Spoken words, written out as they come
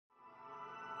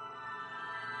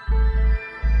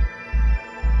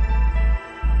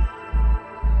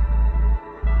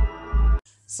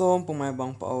សូមពុកម៉ែប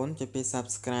ងប្អូនជួយ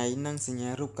Subscribe និងសញ្ញា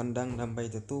រូបកណ្ដឹងដើម្បី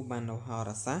ទទួលបាននូវហោ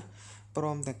រាសាស្ត្រព្រ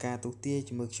មទាំងការទូទាយ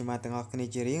ជាមួយខ្ញុំបាទទាំងអស់គ្នា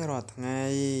ជារៀងរាល់ថ្ងៃ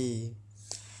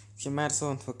ខ្ញុំបាទសូ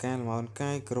មធ្វើការលំអរ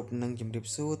កាយគ្រប់នឹងជម្រាប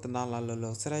សួរទៅដល់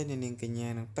លោកស្រីនាងកញ្ញា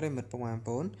និងប្រិមិត្តពុកម៉ែបង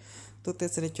ប្អូនទូទាំ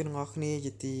ងស្រីជនទាំងអស់គ្នា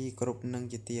ជាទីគោរពនិង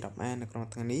ជាទីរាប់អាននៅក្នុង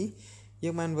ថ្ងៃនេះយើ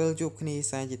ងបានវិលជួបគ្នា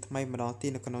សារជាថ្មីម្ដងទៀ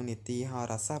តនៅក្នុងនីតិហោ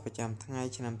រាសាស្ត្រប្រចាំថ្ងៃ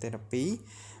ឆ្នាំទី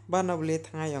12បាននៅវេលា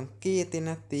ថ្ងៃអង្គារ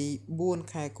ទី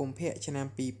4 ខែកុម្ភៈឆ្នាំ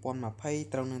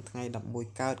2020ត្រូវនឹងថ្ងៃ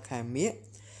11កើតខែមិញ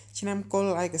ឆ្នាំកុល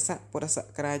ឯកស័កពុរស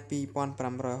ករាជ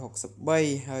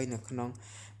2563ហើយនៅក្នុង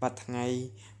បាត់ថ្ងៃ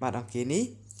បាត់អង្គារនេះ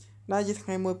ដែលជាថ្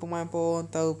ងៃមួយពុកម៉ែបងប្អូន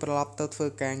ទៅប្រឡប់ទៅធ្វើ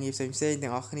ការងារផ្សេងៗទាំ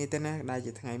ងអស់គ្នាទៅណាដែល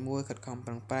ជាថ្ងៃមួយខិតខំប្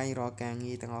រឹងប្រែងរកការ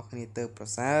ងារទាំងអស់គ្នាទៅប្រ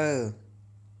សើរ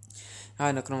ហើ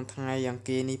យនៅក្នុងថ្ងៃអង្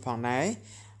គារនេះផងដែរ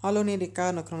អស់លោកអ្នកដែលកើ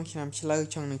តនៅក្នុងឆ្នាំឆ្លូវ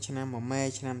ចុងនឹងឆ្នាំមមែ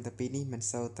ឆ្នាំតាពីនេះមិន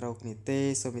សូវត្រូវគ្នាទេ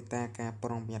សូមមេត្តាការប្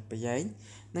រុងប្រយ័ត្នប្រយែង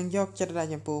និងយកចិត្តដាក់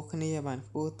ចំពោះគ្នាបាន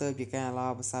ខ្ពស់ទៅជាការល្អ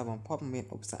ប្រសើរបំផុតមាន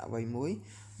ឧបសគ្គអ្វីមួយ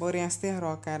បរិយាស្ទះ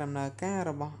រាល់ការដំណើរការ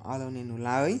របស់អស់លោកអ្នកនោះ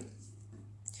ឡើយ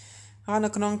ហើយនៅ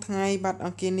ក្នុងថ្ងៃបាត់អ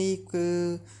ង្គារនេះគឺ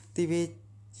ទីវា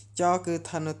ចរគឺ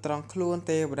ឋាននៅត្រង់ខ្លួន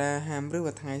ទេវតាហាមឬ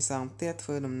ว่าថ្ងៃសងផ្ទះធ្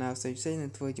វើដំណើរផ្សេងៗនិ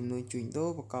ងធ្វើជំនួយជួញដូរ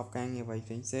ប្រកបការងារអ្វី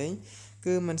ផ្សេងៗ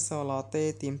គឺមិនសូវល្អទេ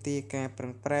ទាមទារការប្រឹ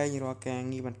ងប្រែងរាល់ការ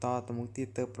ងារបន្តទៅមុខទៀត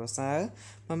ទៅប្រសើរ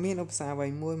មិនមានឧបសគ្គអ្វី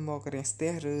មួយមករាំងស្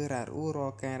ទះឬរ៉ាត់អ៊ូរា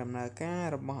ល់ការដំណើរការ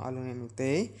របស់អស់លោកអ្នកនោះ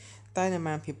ទេតែនឹង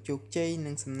បានភាពជោគជ័យ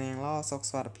និងសំណាងល្អសុខ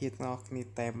សុវត្ថិភាពទាំងអស់គ្នា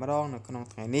តែម្ដងនៅក្នុង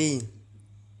ថ្ងៃនេះ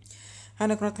ហើយ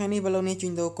នៅក្នុងថ្ងៃនេះបើលោកអ្នកជួ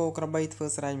ញដូរគោក្របីធ្វើ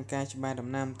ស្រែចម្ការច្បារដំ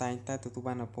ណាំតែងតែទទួល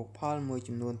បានផលផលមួយ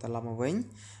ចំនួនត្រឡប់មកវិញ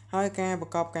ហើយការប្រ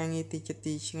កបការងារទីជិត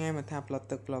ទីឆ្ងាយមិនថាផ្លូវ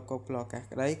ទឹកផ្លូវគោកផ្លូវអាកាស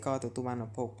ក្តីក៏ទទួលបាន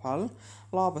ផល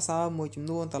ល្អប្រសើរមួយចំ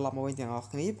នួនត្រឡប់មកវិញទាំងអស់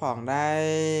គ្នាផងដែរ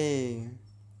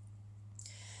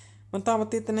បន្តមក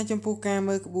ទៀតទៅចំពោះការ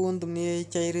មើលក្បួនទំនាយ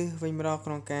ជ័យឬវិញម្ដងក្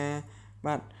នុងការ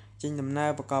បាទចេញដំណើរ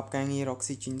ប្រកបការងាររក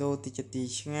ស៊ីជួញដូរទីជិតទី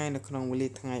ឆ្ងាយនៅក្នុងវេលា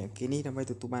ថ្ងៃអង្គារនេះដើម្បី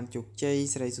ទទួលបានជោគជ័យ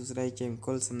ស្រីសុស្ដីជ័យមង្គ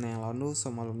លសំណាងល្អនោះសូ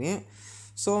មអរលោកអ្នក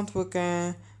សូមធ្វើការ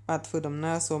បាទធ្វើដំ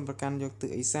ណើរសូមប្រកាន់យកទិស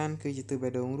ឦសានគឺជាទិស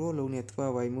បេះដូងរស់លោកអ្នកធ្វើ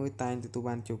អ្វីមួយតែងទទួល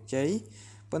បានជោគជ័យ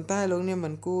ប៉ុន្តែលោកអ្នកមិ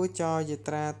នគួរចោលយា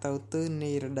ត្រាទៅទិស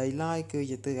និរដីឡើយគឺ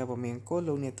ជាទិសអពមង្គល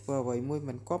លោកអ្នកធ្វើអ្វីមួយ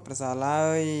មិនគប់ប្រសើរឡើ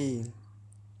យ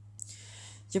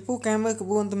ចំពោះការមើលក្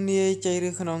បួនទំនាយជ័យឬ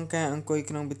ក្នុងការអង្គុយ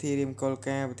ក្នុងពិធីរៀបមង្គល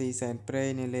ការពិធីសែនព្រេន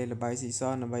នៃលេលបាយស៊ីស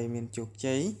នដើម្បីមានជោគ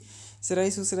ជ័យសិរី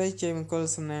សុស្ដីជ័យមង្គល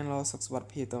សំណាងល្អសុខសុវត្ថិ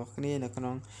ភាពទាំងគ្នានៅក្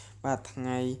នុងបាទថ្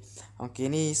ងៃអង្គារ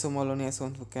នេះសូមលោកអ្នកសូម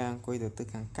ធ្វើការអង្គុយទៅទិស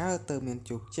ខាងកើតទៅមាន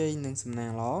ជោគជ័យនិងសំណា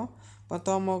ងល្អបន្ត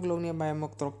មកលោកអ្នកបែរមុ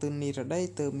ខត្រកទិសនិរដី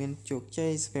ទៅមានជោគជ័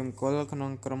យសុភមង្គលក្នុ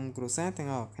ងក្រុមគ្រួសារទាំង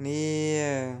អស់គ្នា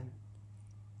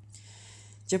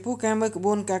ចំពោះការមើលក្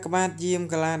បួនកាកបាទយាម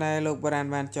កលាដែលលោកបុរាណ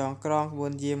បានចងក្រងក្បួ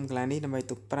នយាមកលានេះដើម្បី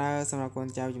ទុកប្រើសម្រាប់កូន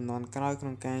ចៅចំនួនក្រោយក្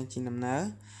នុងការជិះដំណើរ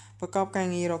ប្រកបការ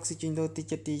ងាររកស៊ីជួញដូរទី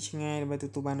ជិតទីឆ្ងាយដើម្បីទ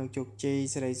ទួលបាននូវជោគជ័យ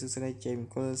សិរីសុស្ដីជ័យម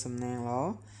ង្គលសំណាងល្អ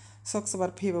សុខសុវ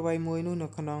ត្ថិភាពអ្វីមួយនោះនៅ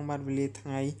ក្នុងបាត់វេលាថ្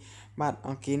ងៃបាទ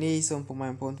អង្គារនេះសូមពុកម៉ែ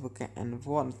បងប្អូនធ្វើការអនុវ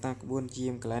ត្តតាមក្បួនយា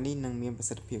មកលានេះនឹងមានប្រ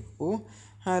សិទ្ធភាពខ្ពស់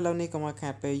ហើយឥឡូវនេះកុំឲ្យខា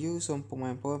តពេលយូរសូមពុក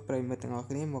ម៉ែបងប្អូនប្រិយមិត្តទាំងអស់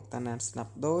គ្នាមកតាមដានស្ដា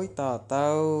ប់ដូចតទៅ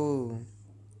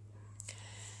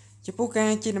ចំពោះកា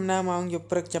រជិះដំណើរម៉ោងយប់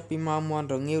ព្រឹកចាប់ពីម៉ោង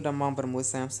 1 រងាវដល់ម៉ោង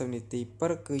 6:30 នាទីព្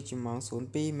រឹកគឺជាម៉ោង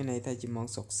 02 មានន័យថាជាម៉ោង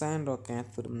សុខសាន្តរកការ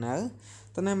ធ្វើដំណើរ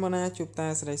តំណាងមកណាជួបតា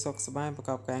ស្រីសុខសប្បាយប្រ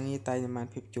កបការងារតែនឹងបាន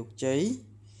ភាពជោគជ័យ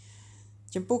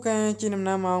ចំពោះការជិះដំ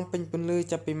ណើរម៉ោងពេញពន្លឺ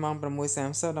ចាប់ពីម៉ោង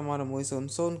 6:30 ដល់ម៉ោង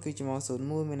 11:00 គឺជាម៉ោង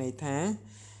 01 មានន័យថា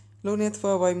លោកអ្នកធ្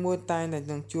វើអ្វីមួយតែ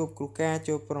នឹងជួបគ្រូការ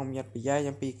ចូលប្រុងប្រយ័ត្នប្រយែង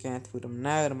អំពីការធ្វើដំ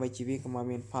ណើរដើម្បីជៀសវាងកុំឲ្យ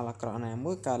មានផលអាក្រក់ណា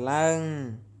មួយកើតឡើង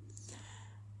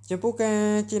ចំពោះការ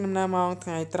ជិះដំណើរម៉ោងថ្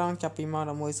ងៃត្រង់ចាប់ពីម៉ោង 11:00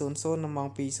 ដល់ម៉ោង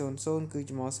 2:00 គឺ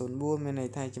ជាម៉ោង 04 មានន័យ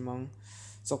ថាជាម៉ោង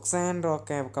សុខសាន្តរក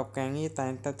ការប្រកបការងារតែ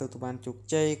ងតែទទួលបានជោគ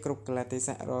ជ័យគ្រប់កលៈទេ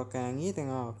សៈរកការងារទាំ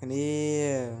ងអស់គ្នា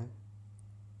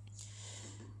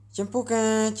ចំពោះកា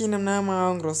រជិះដំណើរម៉ោ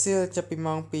ងរសៀលចាប់ពី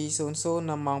ម៉ោង 2:00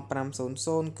 ដល់ម៉ោង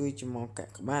 5:00 គឺជាម៉ោងកា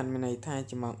ក់ក្បាទមានន័យថា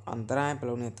ជាម៉ោងអន្តរាយបើ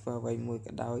លោកអ្នកធ្វើអ្វីមួយ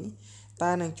ក៏ដោយ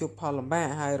តែនឹងជួបផលលំបាក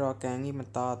ហើយរកការងារប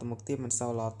ន្តទៅមុខទៀតមិនសូ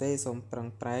វល្អទេសូមប្រឹង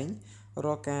ប្រែងរ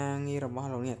កការងាររបស់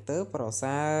លោកអ្នកទៅប្រ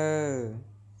សើរ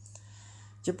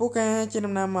ចំពោះការជិះ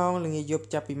ដំណើរម៉ោងល្ងាចយប់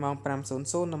ចាប់ពីម៉ោង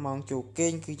 5:00 ដល់ម៉ោងចូលគេ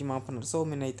ងគឺជាម៉ោងផុតសូម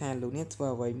មានន័យថាលោកអ្នកធ្វើ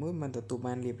អ្វីមួយមិនទទួល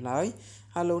បានលៀបឡើយ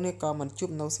ហើយលោកអ្នកក៏មិនជួប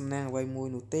នៅសំណាងអ្វីមួយ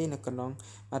នោះទេនៅក្នុង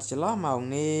បាត់ចន្លោះម៉ោង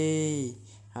នេះ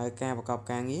ហើយការប្រកប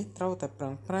ការងារត្រូវតែប្រឹ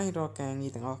ងប្រែងរកការងា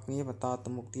រទាំងអស់គ្នាបន្តទៅ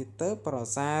មុខទៀតទៅប្រ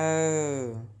សើ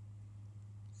រ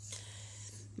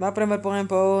បាទប្រិមត្តបង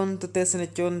ប្អូនទស្សនិក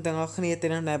ជនទាំងអស់គ្នាទាំ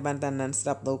ងដែលបានតាមដានស្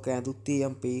ដាប់ដល់ការទូទាយ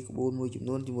អំពីក្បួនមួយចំ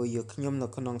នួនជាមួយយើងខ្ញុំនៅ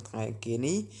ក្នុងថ្ងៃអង្គារ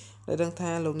នេះដែលដឹង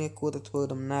ថាលោកអ្នកគួរតែធ្វើ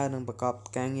ដំណើរនិងប្រកប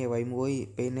ការងារអ្វីមួយ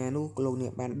ពេលណានោះលោកអ្ន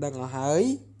កបានដឹងអស់ហើយ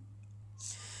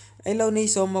ឥឡូវនេះ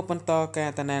សូមមកបន្តការ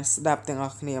តាណានស្ដាប់ទាំងអ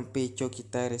ស់គ្នាអំពីជោគជ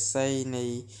តារិស័យនៃ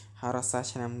ហោរាសាស្ត្រ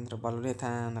ឆ្នាំរបស់លោកអ្នក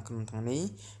ថានៅក្នុងថ្ងៃនេះ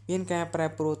មានការប្រែ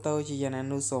ប្រួលទៅជាយ៉ាងណា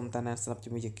នោះសូមតាណានស្ដាប់ជា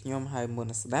មួយខ្ញុំហើយមុន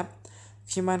នឹងស្ដាប់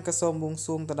ខ្ញុំបានក៏សូមបួង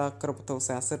សួងទៅដល់គ្រប់ពុទ្ធ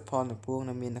សាសនិកផលទាំងពួង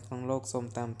ដែលមាននៅក្នុងលោកសូម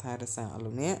តាមថែរក្សាអស់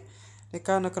លោកអ្នកដែល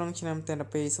កើតនៅក្នុងឆ្នាំទាំង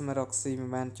12សម្រាប់ស៊ីមិន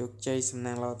បានជោគជ័យសំ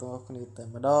ណាងល្អទាំងអស់គ្នាតែ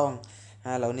ម្ដង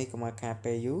ហើយឥឡូវនេះកុំឲ្យខាត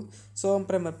ពេលយូរសូម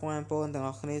ប្រិមត្តបងប្អូនទាំង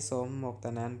អស់គ្នាសូមមក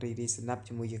តាណានរីរីស្ដាប់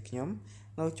ជាមួយខ្ញុំ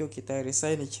នៅជោគជតារិស័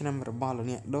យនៃឆ្នាំរបស់លោក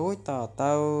អ្នកដូចត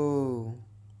ទៅ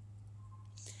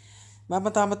បាទប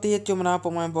ន្តមកទៀតជំរាបប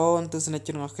ងប្អូនទស្សនិកជ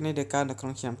នរបស់គ្នាដែលកើតនៅក្នុ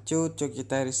ងឆ្នាំជូតជោគជ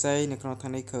តារិស័យនៅក្នុងថ្ងៃ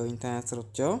នេះឃើញថាស្រុត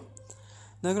ចុះ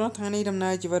នៅក្នុងថ្ងៃនេះដំណើ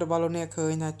រជីវិតរបស់លោកអ្នកឃើ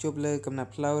ញថាជួបលើកំណា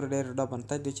ត់ផ្លូវរដេរដបបន្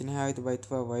តិចដូច្នេះហើយទៅ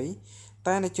ធ្វើអ្វី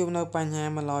តែនៅជួបនៅបញ្ហា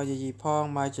មកឡយយីផង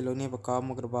បើជាលោកអ្នកបកក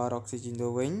មុខរបររកស៊ីជីនទៅ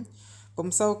វិញពុំ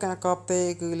សូវការកប់ទេ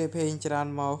គឺលេភេងច្រើន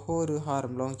មកហួរឬហោ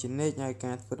រំលងជានិច្ចហើយ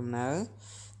ការធ្វើដំណើរ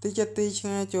ទីចិត្តទីឆ្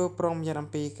ងាយចូលប្រុងប្រយ័ត្នអំ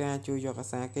ពីការជួយយកអា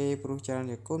សាគេព្រោះច្រើន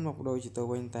ជាគុណមកដូចជាទៅ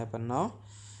វិញតែប៉ុណ្ណោះ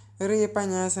រីប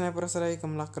ញ្ញាស្នេហ៍ប្រុសស្រី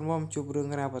កំឡោះក្រមុំជួបរឿង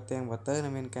រ៉ាវប្រទាំងប្រទើនិ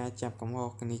ងមានការចាប់កំហុស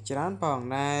គ្នាច្រើនផង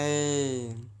ដែ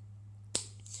រ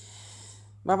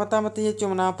បាទបន្តមកទៀត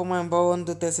ជំរាបពុកម៉ែបងប្អូន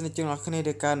ទូទស្សនិកជនរបស់គ្នា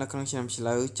ដែលកើតនៅក្នុងឆ្នាំឆ្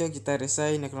លូវជោគជតារិស័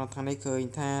យនៅក្នុងថ្ងៃនេះឃើញ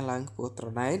ថាឡើងខ្ពស់ត្រ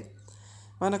ដែត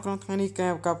បាទនៅក្នុងថ្ងៃនេះកា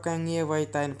រប្រកបការងារអ្វី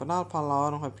តែផ្ដល់ផលល្អ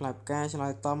និងឲ្យផ្លែផ្កាឆ្លើ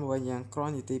យតបអ្វីយ៉ាងគ្រា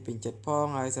ន់ជាទីពេញចិត្តផង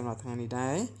ហើយសម្រាប់ថ្ងៃនេះ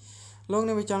ដែរលោក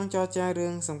អ្នកចង់ចរចារឿ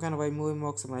ងសំខាន់អ្វីមួយម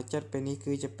កសម្រាប់ចិត្តពេលនេះ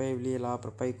គឺជាពេលវេលាល្អប្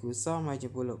រពៃគូសមហើយ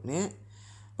ចំពោះលោកអ្នក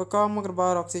ប្រកបមុខរប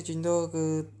ររកស៊ីជីញដូគឺ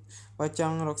បើច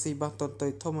ង់រកស៊ីបោះទុនទៅ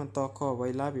ធំបន្តខអ្វី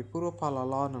ឡើយពីព្រោះផល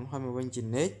ល្អនឹងឲ្យមកវិញជា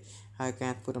និច្ចហើយកា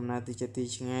រធ្វើដំណើរទីចិត្តទី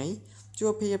ឆ្ងាយជួ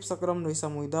បភាពសក្តិដោយស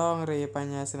មមួយដងរេប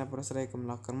ញ្ញាស្នេហ៍ប្រុសស្រីកំ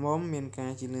ឡោះក្រមុំមានកា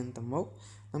រជឿនលឿនទៅមុខ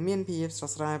និងមានភាពស្រ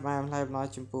ស់ស្រាយផ្អែមល្ហែមល្អ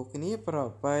ចំពោះគ្នាប្រ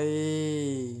បី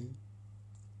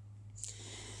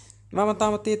មកបន្ត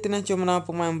មកទៀតទីនេះជំរាប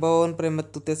ពុកម៉ែបងប្អូនប្រិមិត្ត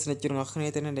ទូទស្សនិកជនរបស់គ្នា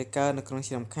ទីនេះដែលកើតនៅក្នុង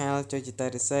ឆ្នាំខាលចុចតា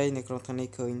រិស័យនៅក្នុងថ្ងៃនេះ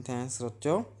ឃើញថាស្រុត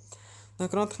ចុះនៅ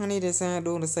ក្នុងថ្ងៃនេះដែលសារ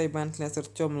ដួងរិស័យបានធ្លាក់ស្រុត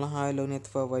ចុះម្ល៉េះហើយលោកអ្នក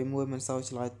ធ្វើអ្វីមួយមិនសូវ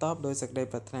ឆ្លើយតបដោយសេចក្តី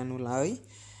ប្រាថ្នានោះឡើយ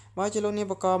បើជាលោកអ្នក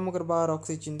បកកមុខរបររក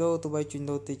ស៊ីជីនដូទោះបីជីន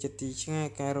ដូទីចិត្តទីឆ្ងាយ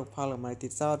ការរកផលអំណាចទី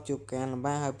សោតជួបការលំ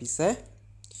បាកហើយពិសេស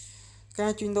កា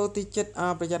រជួញដូរទីចិត្តអ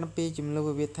ប្រយ័ត្នអំពីចំនួន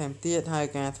វិវាទថែមទៀតហើយ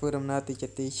ការធ្វើដំណើរទីចិ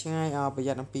ត្តទីឆ្ងាយអប្រ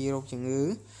យ័ត្នអំពីរោគជំងឺ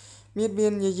មា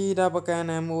នយាយីដល់ប្រការ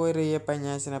ណាមួយរាបញ្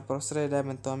ញាស្នេហ៍ប្រុសស្រីដែល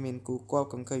មិនទាន់មានគូគប់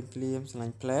កង្កេងភ្លាមឆ្លា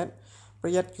ញ់ផ្លែតប្រ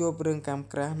យ័ត្នជួបរឿងកម្ម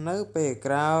ក្រាស់នៅពេល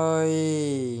ក្រោយ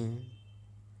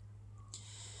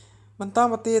បន្តម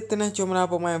កទៀតទៅនេះជំរាប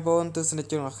ពុកម៉ែបងប្អូនទស្សនិក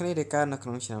ជនរបស់គ្នាដែលកើតនៅក្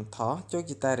នុងឆ្នាំថោះជោគ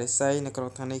ជតារិស័យនៅក្នុង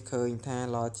ថ្ងៃនេះឃើញថា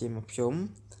ល្អជាមកភ្ជុំ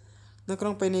នៅក្នុ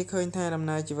ងពេលនេះឃើញថាដំ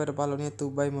ណើរជីវិតរបស់លោកអ្នកទូ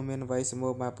បីមិនមានអ្វីសម្បូ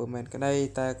របែបពុំមែនក្តី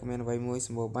តែក៏មានអ្វីមួយស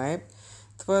ម្បូរបែប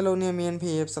ធ្វើលោកអ្នកមាន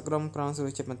ភាពសក្តិក្រំស្រួ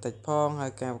លចិត្តបន្តិចផងហើ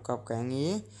យការប្រកបការងា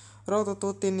ររកទទួ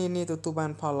លទាននានាទទួលបា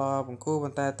នផលល្អបង្គោលប៉ុ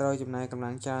ន្តែត្រូវចំណាយកម្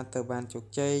លាំងច្រើនទៅបានជោគ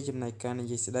ជ័យចំណែកការនិ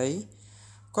យាយស្ដី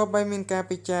ក៏បីមានការ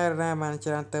ពិចារណាបាន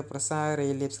ច្រើនទៅប្រសើររី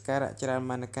លៀបសការៈច្រើន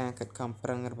បានការខិតខំប្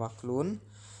រឹងរបស់ខ្លួន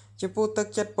ចំពោះទឹក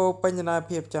ចិត្តពោពេញទៅដោយ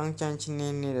ភាពចង់ចាញ់ឈ្នះ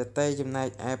នារតីចំណែក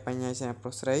ឯបញ្ញាស្នេហ៍ប្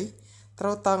រុសស្រីត្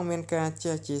រូវតង់មានការ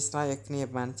ជះជាស្រ័យឲ្យគ្នា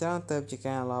បានច្រើនទៅជា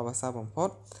ការល្អភាសាបំផុត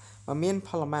បើមានផ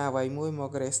លម៉ាអ្វីមួយម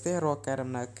ករេស្ទះរកការដំ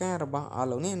ណើរការរបស់អស់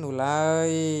លោកនេះនោះឡើ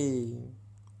យ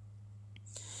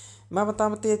មកបន្ត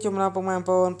មកទៀតជំរាបពុកម៉ែបង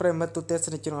ប្អូនប្រិមិត្តទូទស្ស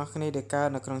និកជនរបស់គ្នាដែលកើត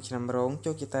នៅក្នុងឆ្នាំរោង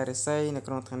ជោគជតារិស័យនៅ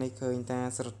ក្នុងថ្ងៃនេះឃើញថា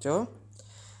ស្រុតចុះ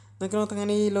នៅក្នុងថ្ងៃ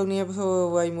នេះលោកអ្នកធ្វើ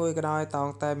អ្វីមួយក៏ដោយតោង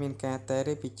តែមានការតែ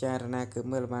រិះពិចារណាគឺ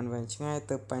មើលបានវែងឆ្ងាយ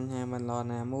ទៅបញ្ហាមិនល្អ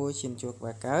ណាមួយឈានជួបក្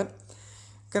បែរកើត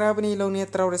ក្រៅពីនេះលោកអ្នក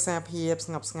ត្រូវរក្សាភាព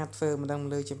ស្ងប់ស្ងាត់ធ្វើមិនដឹង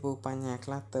លើចំពោះបញ្ហា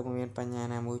ខ្លះទៅមិនមានបញ្ហា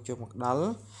ណាមួយជួបមកដល់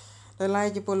ដោយឡែក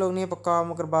ចំពោះលោកអ្នកបកក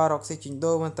មុខរបររកស៊ីជីញ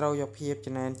ដូមិនត្រូវយកភាព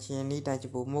ចំណែនឈាននេះដែល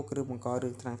ចំពោះមុខឬបង្ករឿ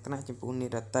ងថ្នាក់ចំពោះនិ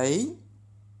រតី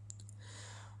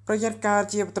ប្រយ័ត្នកើត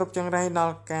ជាបទ្រព្យចង្រៃដ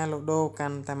ល់ការលូដូកា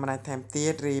ន់តែម្ដេចថែមទៀ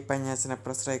តរីបញ្ញាស្នេហ៍ប្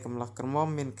រុសស្រីកំឡោះក្រមុំ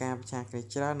មានការប្រឆាំងគ្នា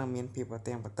ច្រើននិងមានភាពប្រ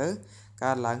ទាំងប្រទើ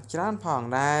កើតឡើងច្រើនផង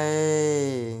ដែ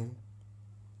រ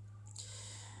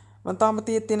បន្តមក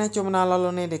ទៀតទីនេះជំនាលលោ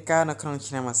កនេះដែលកើតនៅក្នុង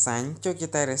ឆ្នាំអាសាញ់ជោគជ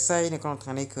តារិស័យនៅក្នុងថ្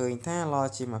ងៃនេះឃើញថាល្អ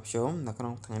ជាមកភ្ជុំនៅក្នុ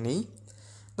ងថ្ងៃនេះ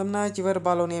ដំណើរជីវិតរប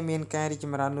ស់លោកនេះមានការរីកច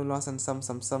ម្រើនលូតលាស់សន្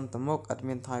សំទៅមុខឥត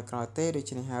មានថយក្រោយទេដូ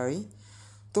ច្នេះហើយ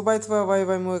ទោះបីធ្វើអ្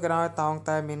វីមួយក៏ដោយតោង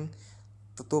តែមាន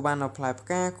ទទួលបាននៅផ្លែផ្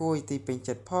កាគួរទីពេញ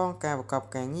ចិត្តផងការប្រកប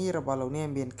ការងាររបស់លោកនេះ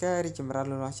មានការរីកចម្រើន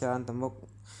លូតលាស់ច្រើនទៅមុខ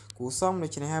គួរសមដូ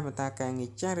ច្នេះហើយបន្តការងារ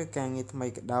ចាស់ឬការងារថ្មី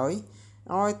ក៏ដោយ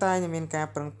ឲ្យតែមានការ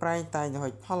ប្រឹងប្រែងតែរហូ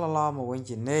តផលល្អមកវិញ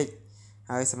ជានិច្ច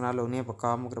ហើយសម្រាប់លោកអ្នកប្រក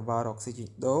បមុខរបររកស៊ីជី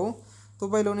ដូទោះ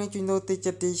បីលោកអ្នកជួញដូរទី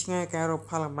ចិត្តទីឆ្ងាយការរក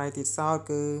ផលអំណាចទីសោត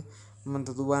គឺមិនទ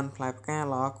ទួលបានផ្លែផ្កា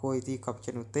ល្អគួរទីកប់ចិ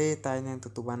ត្តនោះទេតែនឹងទ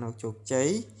ទួលបាននៅជោគជ័យ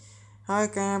ហើយ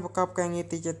ការប្រកបការងារ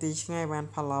ទីចិត្តទីឆ្ងាយបាន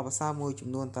ផលល្អប្រសើរមួយចំ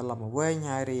នួនត្រឡប់មកវិញ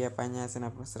ហើយរាយបញ្ញាសេនា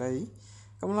ប្រស្រី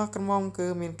កំឡោះក្រមុំគឺ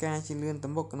មានការជឿនលឿនទៅ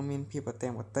មុខនិងមានភាពប្រទាំ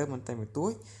ងប្រទើមិនតែមួយទួ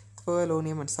ចធ្វើឲ្យលោក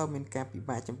នាងមិនសូវមានការពិ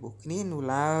បាកចំពោះគ្នានោះ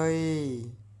ឡើយ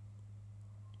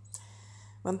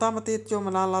បន្តមកទៀតចូលម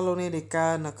កដល់លោកនាងដែលកើ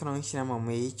តនៅក្នុងឆ្នាំម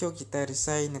មីជោគជតារិ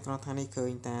ស័យនៅក្នុងថ្ងៃនេះឃើ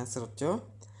ញតាស្រត់ចុះ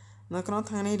នៅក្នុង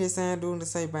ថ្ងៃនេះដែលសារដួងរិ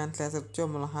ស័យបានធ្លាក់ស្រត់ចុះ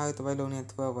ម្ល៉េះហើយទៅឲ្យលោកនាង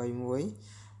ធ្វើអ្វីមួយ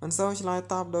មិនសូវឆ្លើយ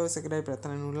តបដោយសេចក្តីប្រាថ្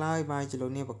នានោះឡើយបើជាលោ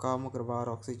កនាងបកមុខរបរ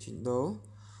រកស៊ីជីដូ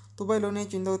ទោះបីលោកនាង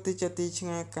ជួញដូរទីចិត្តទីឆ្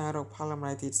ងាយការរកផលអំ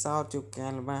ណាចទីសោតជួបការ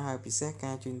លំបាកហើយពិសេស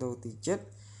ការជួញដូរទីចិត្ត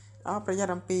អបប្រយ័ត្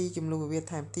នអំពីចំនួនវិវាទ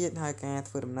ថែមទៀតហើយការ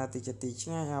ធ្វើដំណើរទីចិត្តទីឆ្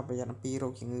ងាយអបប្រយ័ត្នអំពីរោ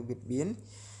គជំងឺបៀតបៀន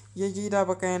យាយីដល់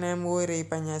ប្រការណាមួយរី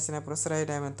បញ្ញាសេនាប្រស្រី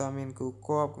ដែលមិនតមានគូគ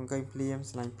ប់កង្កេងភ្លៀម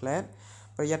ស្លាញ់ផ្លែត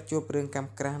ប្រយ័ត្នជួបរឿងកម្ម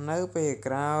ក្រាស់នៅពេល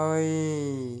ក្រោយ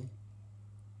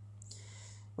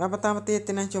មកបន្តមកទៀត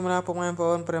ទីនេះជំរាបពុកម៉ែបងប្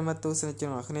អូនប្រិមត្តទស្សនិកជន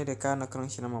អរគ្នាដែលកើតនៅក្នុង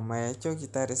ឆ្នាំម៉ែជោគជ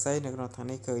តារិស័យនៅក្នុងថ្ងៃ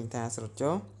នេះឃើញថាស្រត់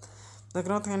ចុះនៅ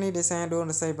ក្នុងថ្ងៃនេះដែលសារដួង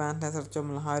រិស័យបានថាស្រត់ចុះ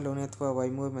ម្ល៉េះហើយលោកនាងធ្វើអ្វី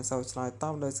មួយមិនសូវឆ្លើយត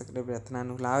បដោយសេចក្តីប្រាថ្នា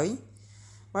នោះឡើយ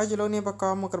បើជាលោកនាងបក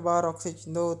មុខរបររកស៊ីជី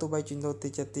ដូទោះបីជីដូទី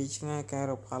ចិត្តទីឆ្ងាយការ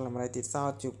រកផលអំណាចទីសោ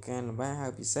តជួបការលំបាកហើ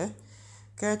យពិសេស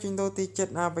ការជីដូទីចិត្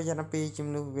តអប្រយ័ត្នអំពីជំ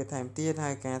នួសវិវាទថែមទៀត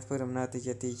ហើយការធ្វើដំណើរទី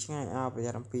ចិត្តទីឆ្ងាយអប្រ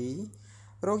យ័ត្នអំពី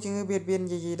រោគជំងឺបៀតបៀន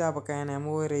យាយីដល់ប្រការណា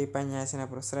មួយរីបញ្ញាសេនា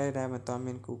ប្រស្រីដែលមិនត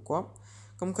មានគូគប់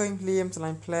កុំឃើញភ្លាមស្លា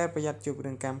ញ់ផ្លែប្រយ័ត្នជួប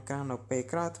រឿងកម្មក្រាស់នៅពេល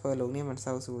ក្រោយធ្វើលោកនាងមិន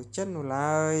សូវស្រួលចិត្តនោះ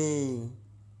ឡើយ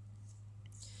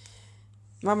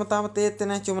មកបន្តមកទៀតទៅ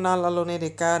ណាជុំដល់លោកនាងដែ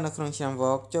លកើតនៅក្នុងឆ្នាំវ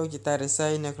កជោគជតារិស័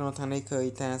យនៅក្នុងថ្ងៃនេះឃើញ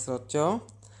ថាស្រត់ចុះ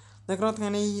នៅក្នុងថ្ងៃ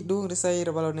នេះដួងរិស័យ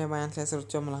របស់លោកនាងបានធ្លាក់ស្រត់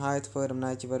ចុះម្ល៉េះហើយធ្វើដំ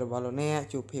ណើរជីវិតរបស់លោកនាង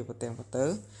ជួបភាពប្រទាំងប្រទើ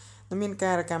និងមាន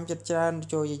ការរកម្មចិត្តច្រើន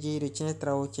ចូលយាយីដូច្នេះត្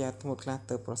រូវជាធ្ងន់ខ្លះ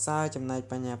ទៅប្រសើរចំណែក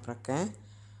បញ្ញាប្រកាស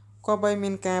ក៏បីមា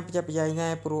នការប្រយ័ត្នប្រយែងដែ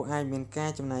រព្រោះអាចមានការ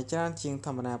ចំណាយច្រើនជាងធ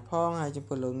ម្មតាផងហើយចំ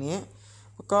ពោះលោកនាង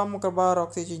ប្រកបមុខរបររក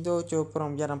ស៊ីជីដូចូលប្រុង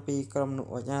ប្រយ័ត្នអំពីក្រុមនុ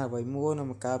អញ្ញាអ្វីមួយនឹង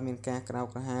បង្កើតមានការក្រោក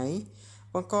ក្រហាយ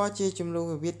បង្កជាចំនួន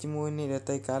វិវាទជាមួយនេះដ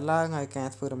ទៃកើតឡើងហើយការ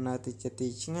ធ្វើដំណើរទីចិត្តទី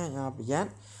ឆ្ងាយអប្រយ័ត្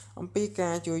នអំពីកា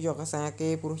រជួយយកអាសាគេ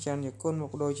ព្រោះចន្ទយគុណម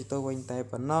កដូចជាទៅវិញតែ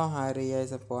ប៉ុណ្ណោះហើយរាយ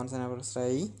សម្ព័ន្ធសេនាប្រស្រី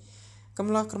កំ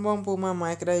ឡោះក្រមុំពូម៉ាម៉ា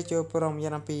យក្តីចូលប្រមយ៉ា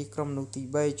ងអំពីក្រុមនោះទី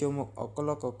3ចូលមកអកល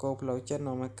កកោផ្លូវចិត្ត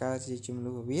នាំមកកើតជាចំនួ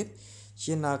នវិវាទ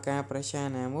ជាដល់ការប្រឆា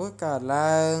ណាមួយកើត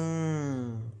ឡើង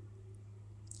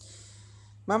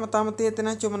មកបន្តមកទៀតទៅ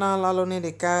ណាជុំដល់លោកនាង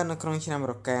ដែលកើតនៅក្នុងឆ្នាំ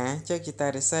រកាជោគជតា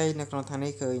រិស័យនៅក្នុងថ្ងៃ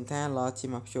នេះឃើញថាឡជា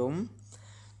មកភ្ជុំ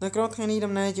នៅក្នុងថ្ងៃនេះ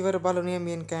ដំណើរជីវិតរបស់លោកនាង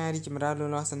មានការរីកចម្រើនលូត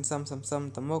លាស់សន្សំ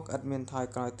ទៅមុខឥតមានថយ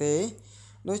ក្រោយទេ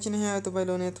ដូច្នេះហើយទោះបី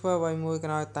លោកនាងធ្វើអ្វីមួយ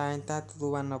ក្រោយតែងតែទទួល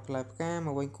បាននៅផ្លែផ្កាម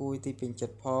កវិញគួយទីពេញចិ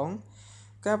ត្តផង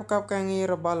ការប្រកបការងារ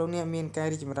របស់លោកនាងមានការ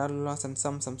រីកចម្រើនលូតលាស់សន្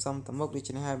សំទៅមុខដូ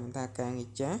ច្នេះហើយមិនថាការងារ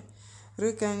ចាស់ឬ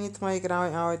ការងារថ្មីក្រោយ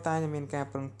ឲ្យតែមានការ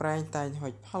ប្រឹងប្រែងតែហុ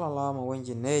ចផលល្អមកវិញ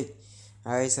ជានិច្ច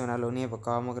ហើយសម្រាប់លោកនាងបក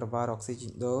មុខរបររកស៊ីជី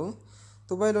ដូ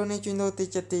ទោះបីលោកនាងជួញដូរទី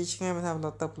ចិត្តទីឆ្ងាយមិនថាផ្លូ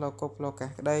វទឹកផ្លូវគប់ផ្លូវកាស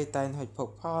ក្តីតែហុចភព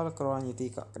ផលក្រញាទី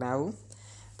កក់ក្ដៅ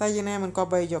តែយ៉ាងណាមិនក៏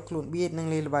បីយកខ្លួនបៀតនិង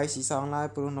លេល្បាយស៊ីសងឡើយ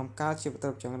ព្រោះនំកើតជាប្រទ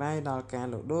ប់ចង្រៃដល់ការ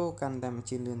លក់ដូរកាន់តែមិន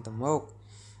ជឿនលឿនទៅមុខ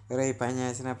រេបញ្ញា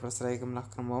ស្នាប្រស្រីកំឡោះ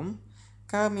ក្រមុំ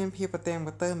កើមានភាពប្រទាំង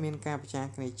ប្រទើមានការប្រឆាំង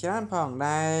គ្នាច្រើនផង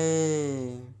ដែ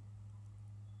រ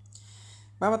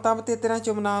បន្តមកទៀតទៅ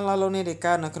ជុំដល់លោកនាងដែល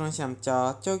កើតនៅក្នុងឆ្នាំច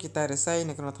ជោគជតារិស័យ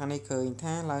នៅក្នុងថ្ងៃនេះឃើញ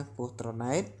ថាឡើងពោះត្រ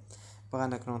ណែតបើ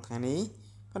នៅក្នុងថ្ងៃនេះ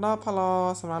ផ្ដល់ផល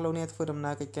សម្រាប់លោកនាងធ្វើដំ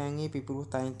ណើរកិច្ចការងារពីព្រោះ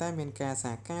តែងតែមានការស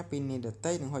ហការពីនាងដ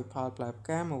តីនិងហុចផលផ្លែផ្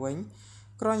កាមកវិញ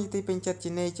ក្រញទីពេញចិត្តជា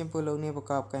និច្ចចំពោះលោកនាងប្រ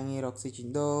កបការងាររកស៊ីជី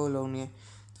ដូលោកនាង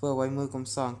ធ្វើអ្វីមួយកុំ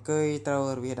សងអង្គុយត្រូវ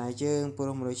រវាដៃយើងព្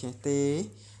រោះមនុស្សចេះទេ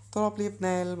តបលៀប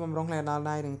ណែលបំរុងលែដល់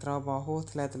ដៃនឹងត្រូវបោះហួស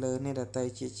ធ្លាក់ទៅលើនាងដតី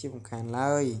ជាមិនខាន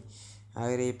ឡើយហើ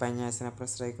យរីបញ្ញាស្នាប្រ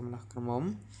ស្រីកំឡោះក្រមុំ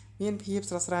មានភាព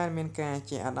ស្រស់ស្រាយមានការ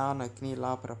ជាអដោននៅគ្នា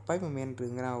ឡោប្របីមិនមានរឿ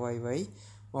ងរ៉ាវអ្វី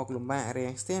មកលំបាករៀ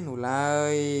ងស្ទះនោះឡើ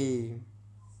យ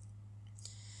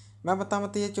បានបន្តម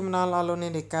កទៀតជំនល់លោកនា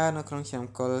ងដែលកើតនៅក្នុងឆ្នាំ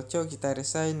កុលជោគជតារិ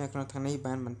ស័យនៅក្នុងថ្ងៃនេះ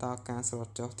បានបន្តការស្រ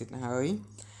ត់ចុះទៀតហើយ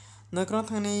នៅក្នុង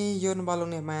ថ្ងៃនេះយន្តរបស់លោក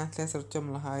នាងបានធ្លាក់ស្រត់ចុះ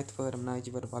ម្ល៉េះហើយធ្វើដំណើរ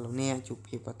ជីវិតរបស់លោកនាងជួប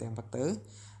ភាពប្រទាំងប្រទើ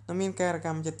និងមានការរក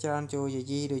ម្មចិត្តច្រើនចូលយា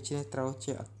យីដូច្នេះត្រូវ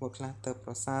ជាអត់មួយខ្លះទៅប្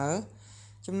រសើរ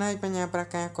ចំណែកបញ្ញាប្រ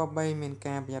កាសក៏បីមាន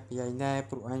ការប្រយ័ត្នប្រយែងដែរ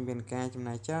ព្រោះអញមានការចំ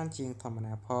ណាយច្រើនជាងធម្ម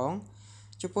តាផង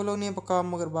ចំពោះលោកនាងប្រកប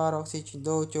មុខរបររកស៊ីជី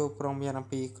ដូចូលប្រុងប្រយ័ត្នអំ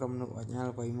ពីក្រុមនុអញ្ញា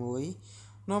អ្វីមួយ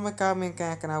នាំឲ្យកើតមានកា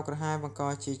រក្រៅក្រហាយបង្ក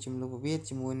ជាចំនួនវិវាទ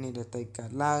ជាមួយនាងដតីកើត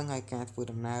ឡើងហើយការធ្វើ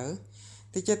ដំណើរ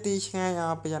ទីចិត្តទីឆ្ងាយ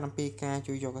ប្រយ័ត្នអំពីការ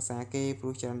ជួយយកអាសាគេព្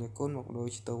រោះចរន្តគុណមកដូ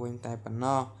ចទៅវិញតែប៉ុណ្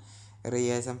ណោះរី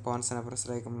ឯសម្ព័ន្ធស្នាប្រស្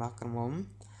រីកំឡោះក្រមុំ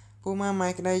ពូម៉ាម៉ៃ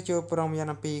ក្តីចូលប្រមយ៉ាង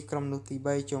អំពីក្រុមនោះទី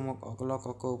3ចូលមកអកលក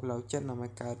កោផ្លូវចិត្តនាំឲ្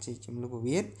យកើតជាចំនួនវិ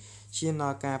វាទជាដ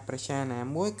ល់ការប្រឆាណា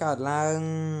មួយកើតឡើង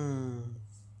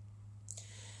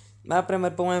បាទប្រិម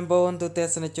ត្តពងអែមបូនទូទៅ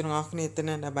សនិជនរបស់គ្នាទៅ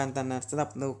ណាបានតាណាស្ដា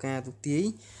ប់នៅការទូទាយ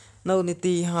នៅនី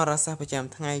តិហោរាសាស្ត្រប្រចាំ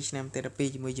ថ្ងៃឆ្នាំទី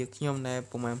12ជាមួយយើងខ្ញុំដែល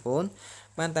ពងអែមបូន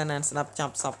បានតាណាស្ដាប់ចា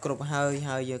ប់សពគ្រប់ហើយ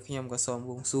យើងខ្ញុំក៏សូម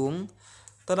វងសួង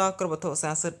ទៅដល់គ្រប់វត្ថុស័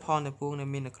ក្តិសិទ្ធិផលនៃពងដែល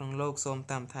មាននៅក្នុងលោកសូម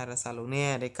តាមថែរក្សាលោកអ្ន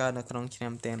កដែលកើតនៅក្នុងឆ្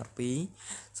នាំទាំង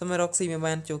12សូមរកស៊ីមាន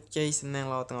បានជោគជ័យសំណាង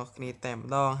ល្អទាំងអស់គ្នាតែម្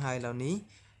ដងហើយឥឡូវនេះ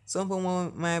សូមពង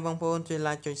ម៉ែបងប្អូនជួយ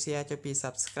like ចុច share ចុចពី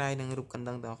subscribe និងរូបកណ្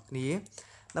ដឹងទាំងអស់គ្នា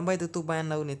ដើម្បីទទួលបាន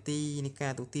នៅនីតិនៃកា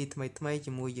រទូទាយថ្មី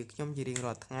ជាមួយយើងខ្ញុំជារៀង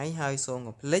រាល់ថ្ងៃហើយសូម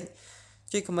កុំភ្លេច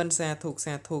ជួយ comment សាធុ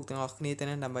ទាំងអស់គ្នាទៅ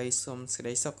ណាដើម្បីសូមសេចក្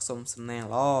តីសុខសូមសំណាង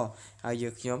ល្អហើយយើ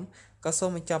ងខ្ញុំក៏សូម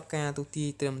បញ្ចប់ការទូទាយ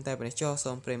ត្រឹមតែប៉ុណ្ណេះចុះ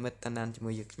សូមប្រិមិត្តតាណានជា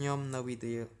មួយយើងខ្ញុំនៅវី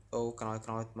ដេអូក្រោយ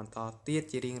ៗបន្តទៀត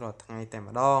ជារៀងរាល់ថ្ងៃតែ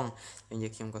ម្ដងយើ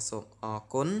ងខ្ញុំក៏សូមអរ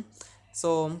គុណ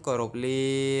សូមគោរព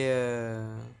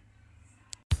លា